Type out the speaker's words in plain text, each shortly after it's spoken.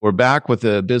We're back with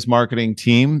the Biz Marketing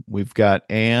team. We've got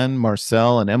Anne,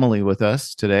 Marcel, and Emily with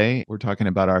us today. We're talking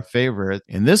about our favorite.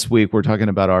 And this week, we're talking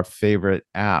about our favorite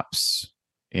apps.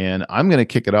 And I'm going to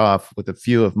kick it off with a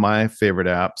few of my favorite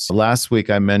apps. Last week,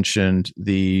 I mentioned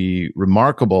the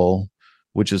Remarkable,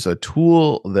 which is a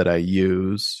tool that I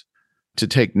use to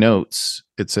take notes.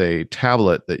 It's a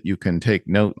tablet that you can take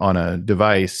note on a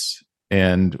device.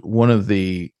 And one of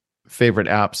the favorite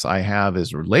apps I have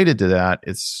is related to that.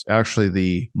 It's actually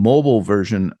the mobile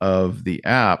version of the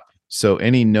app. So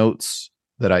any notes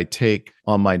that I take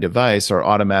on my device are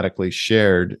automatically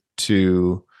shared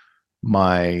to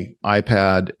my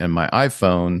iPad and my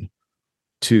iPhone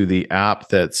to the app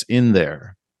that's in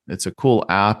there. It's a cool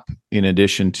app in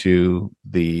addition to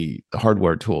the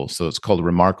hardware tool. So it's called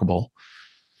Remarkable.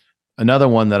 Another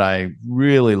one that I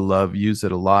really love, use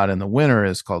it a lot in the winter,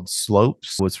 is called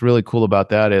Slopes. What's really cool about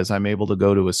that is I'm able to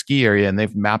go to a ski area, and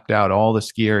they've mapped out all the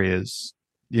ski areas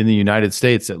in the United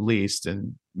States at least,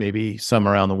 and maybe some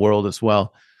around the world as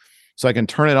well. So I can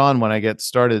turn it on when I get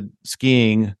started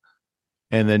skiing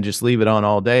and then just leave it on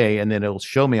all day. And then it'll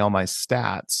show me all my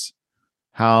stats,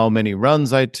 how many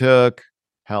runs I took,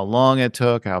 how long it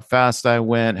took, how fast I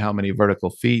went, how many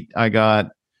vertical feet I got.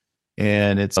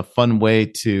 And it's a fun way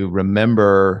to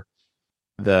remember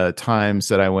the times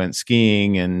that I went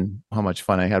skiing and how much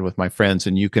fun I had with my friends.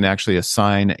 And you can actually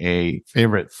assign a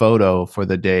favorite photo for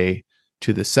the day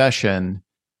to the session.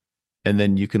 And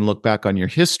then you can look back on your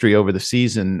history over the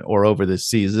season or over the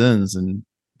seasons and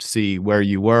see where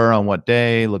you were on what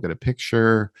day, look at a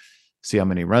picture, see how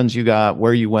many runs you got,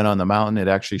 where you went on the mountain. It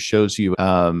actually shows you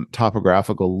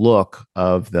topographical look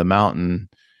of the mountain.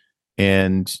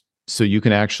 And so you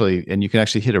can actually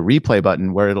hit a replay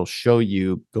button where it'll show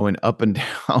you going up and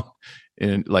down,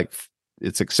 and like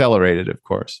it's accelerated, of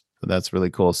course. So that's really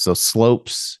cool. So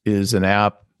Slopes is an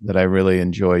app that I really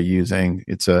enjoy using.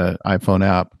 It's an iPhone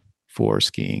app for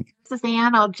skiing. This is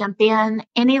Anne. I'll jump in.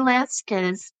 AnyList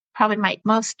is probably my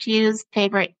most used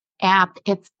favorite app.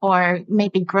 It's for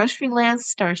maybe grocery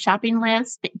list or shopping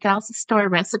list, but you can also store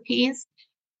recipes.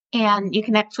 And you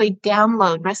can actually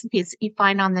download recipes that you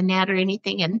find on the net or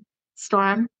anything and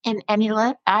store them in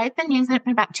AnyList. I've been using it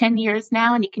for about 10 years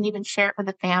now, and you can even share it with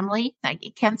a family. I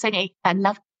can't say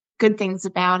enough good things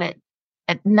about it.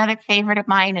 Another favorite of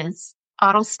mine is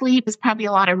AutoSleep. There's probably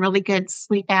a lot of really good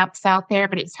sleep apps out there,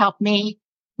 but it's helped me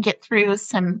get through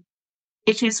some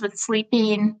issues with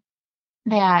sleeping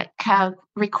that have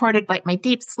recorded like my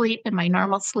deep sleep and my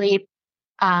normal sleep.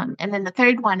 And then the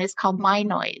third one is called My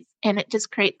Noise. And it just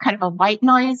creates kind of a white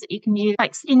noise that you can use,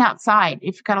 like sitting outside.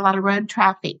 If you've got a lot of road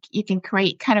traffic, you can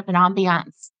create kind of an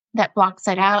ambiance that blocks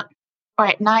it out. Or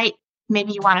at night,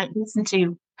 maybe you want to listen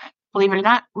to, believe it or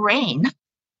not, rain.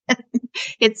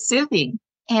 It's soothing.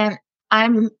 And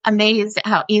I'm amazed at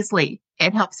how easily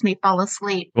it helps me fall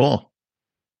asleep. Cool.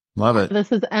 Love it.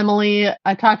 This is Emily.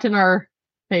 I talked in our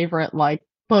favorite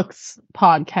books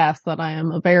podcast that I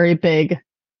am a very big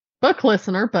book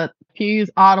listener, but if you use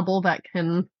Audible, that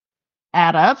can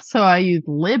add up. So I use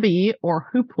Libby or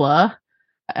Hoopla,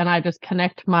 and I just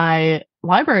connect my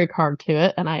library card to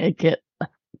it, and I get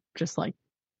just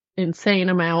insane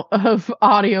amount of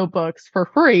audiobooks for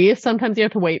free. Sometimes you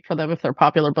have to wait for them if they're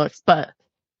popular books, but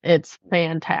it's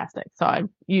fantastic. So I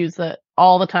use it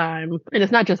all the time. And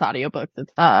it's not just audiobooks,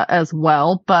 it's as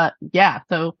well. But yeah,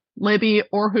 so Libby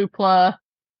or Hoopla,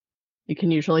 you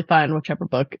can usually find whichever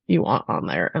book you want on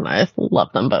there. And I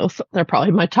love them both. They're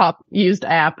probably my top used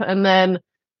app. And then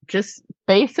just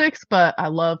basics, but I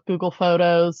love Google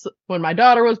Photos. When my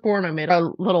daughter was born, I made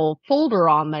a little folder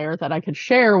on there that I could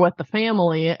share with the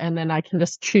family. And then I can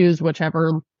just choose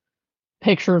whichever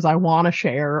pictures I want to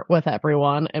share with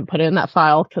everyone and put it in that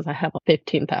file, because I have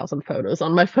 15,000 photos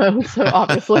on my phone. So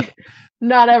obviously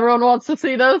not everyone wants to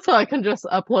see those. So I can just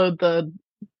upload the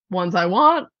ones I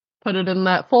want, put it in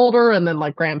that folder, and then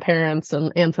grandparents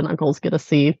and aunts and uncles get to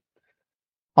see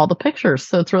all the pictures.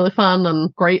 So it's really fun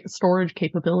and great storage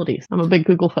capabilities. I'm a big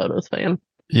Google Photos fan.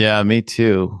 Yeah, me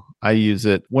too. I use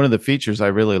it. One of the features I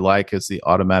really like is the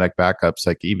automatic backups.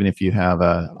 Like even if you have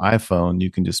an iPhone, you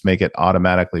can just make it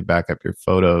automatically back up your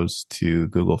photos to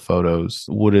Google Photos.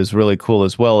 What is really cool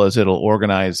as well is it'll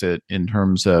organize it in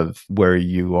terms of where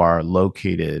you are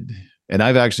located. And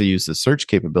I've actually used the search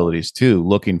capabilities too,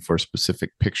 looking for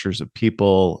specific pictures of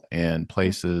people and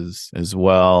places as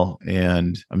well.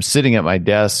 And I'm sitting at my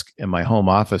desk in my home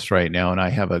office right now, and I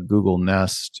have a Google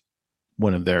Nest,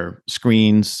 one of their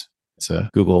screens. It's a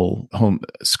Google Home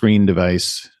screen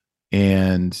device,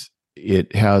 and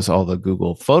it has all the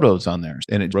Google Photos on there,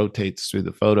 and it rotates through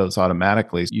the photos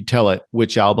automatically. You tell it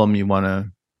which album you want to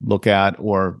look at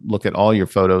or look at all your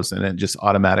photos, and it just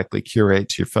automatically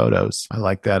curates your photos. I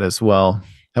like that as well.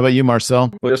 How about you,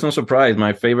 Marcel? Well, it's no surprise.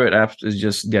 My favorite app is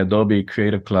just the Adobe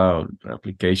Creative Cloud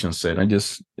application set.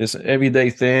 It's an everyday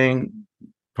thing,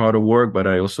 part of work, but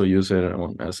I also use it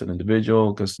as an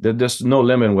individual because there's no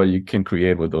limit what you can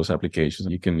create with those applications.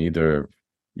 You can either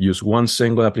use one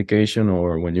single application,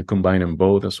 or when you combine them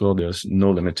both as well, there's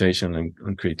no limitation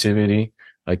on creativity.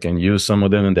 I can use some of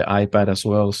them in the iPad as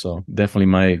well. So definitely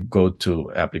my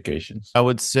go-to applications. I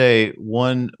would say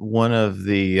one of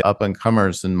the up and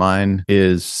comers in mine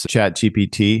is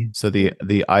ChatGPT. So the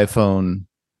iPhone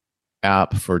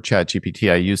app for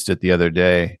ChatGPT, I used it the other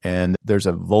day, and there's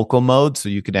a vocal mode, so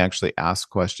you can actually ask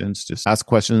questions. Just ask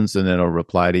questions, and it'll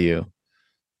reply to you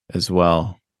as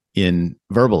well in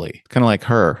verbally, kind of like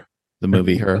Her, the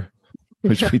movie Her,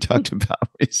 which we talked about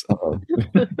recently.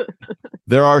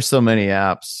 There are so many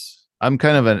apps. I'm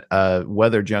kind of a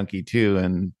weather junkie too,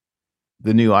 and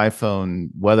the new iPhone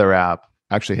weather app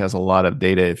actually has a lot of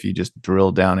data if you just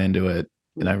drill down into it.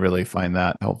 And I really find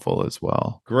that helpful as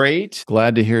well. Great.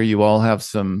 Glad to hear you all have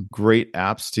some great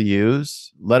apps to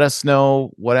use. Let us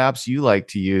know what apps you like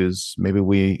to use. Maybe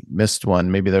we missed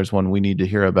one. Maybe there's one we need to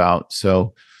hear about.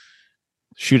 So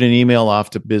shoot an email off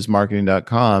to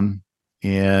bizmarketing.com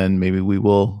and maybe we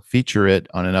will feature it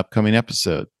on an upcoming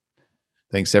episode.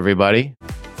 Thanks, everybody.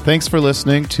 Thanks for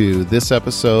listening to this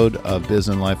episode of Biz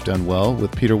and Life Done Well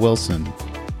with Peter Wilson.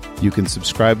 You can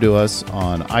subscribe to us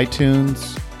on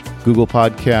iTunes, Google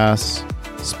Podcasts,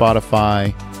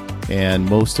 Spotify, and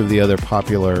most of the other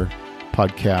popular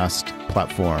podcast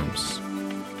platforms.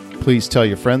 Please tell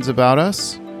your friends about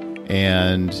us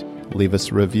and leave us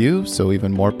a review so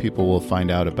even more people will find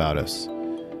out about us.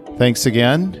 Thanks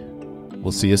again.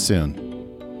 We'll see you soon.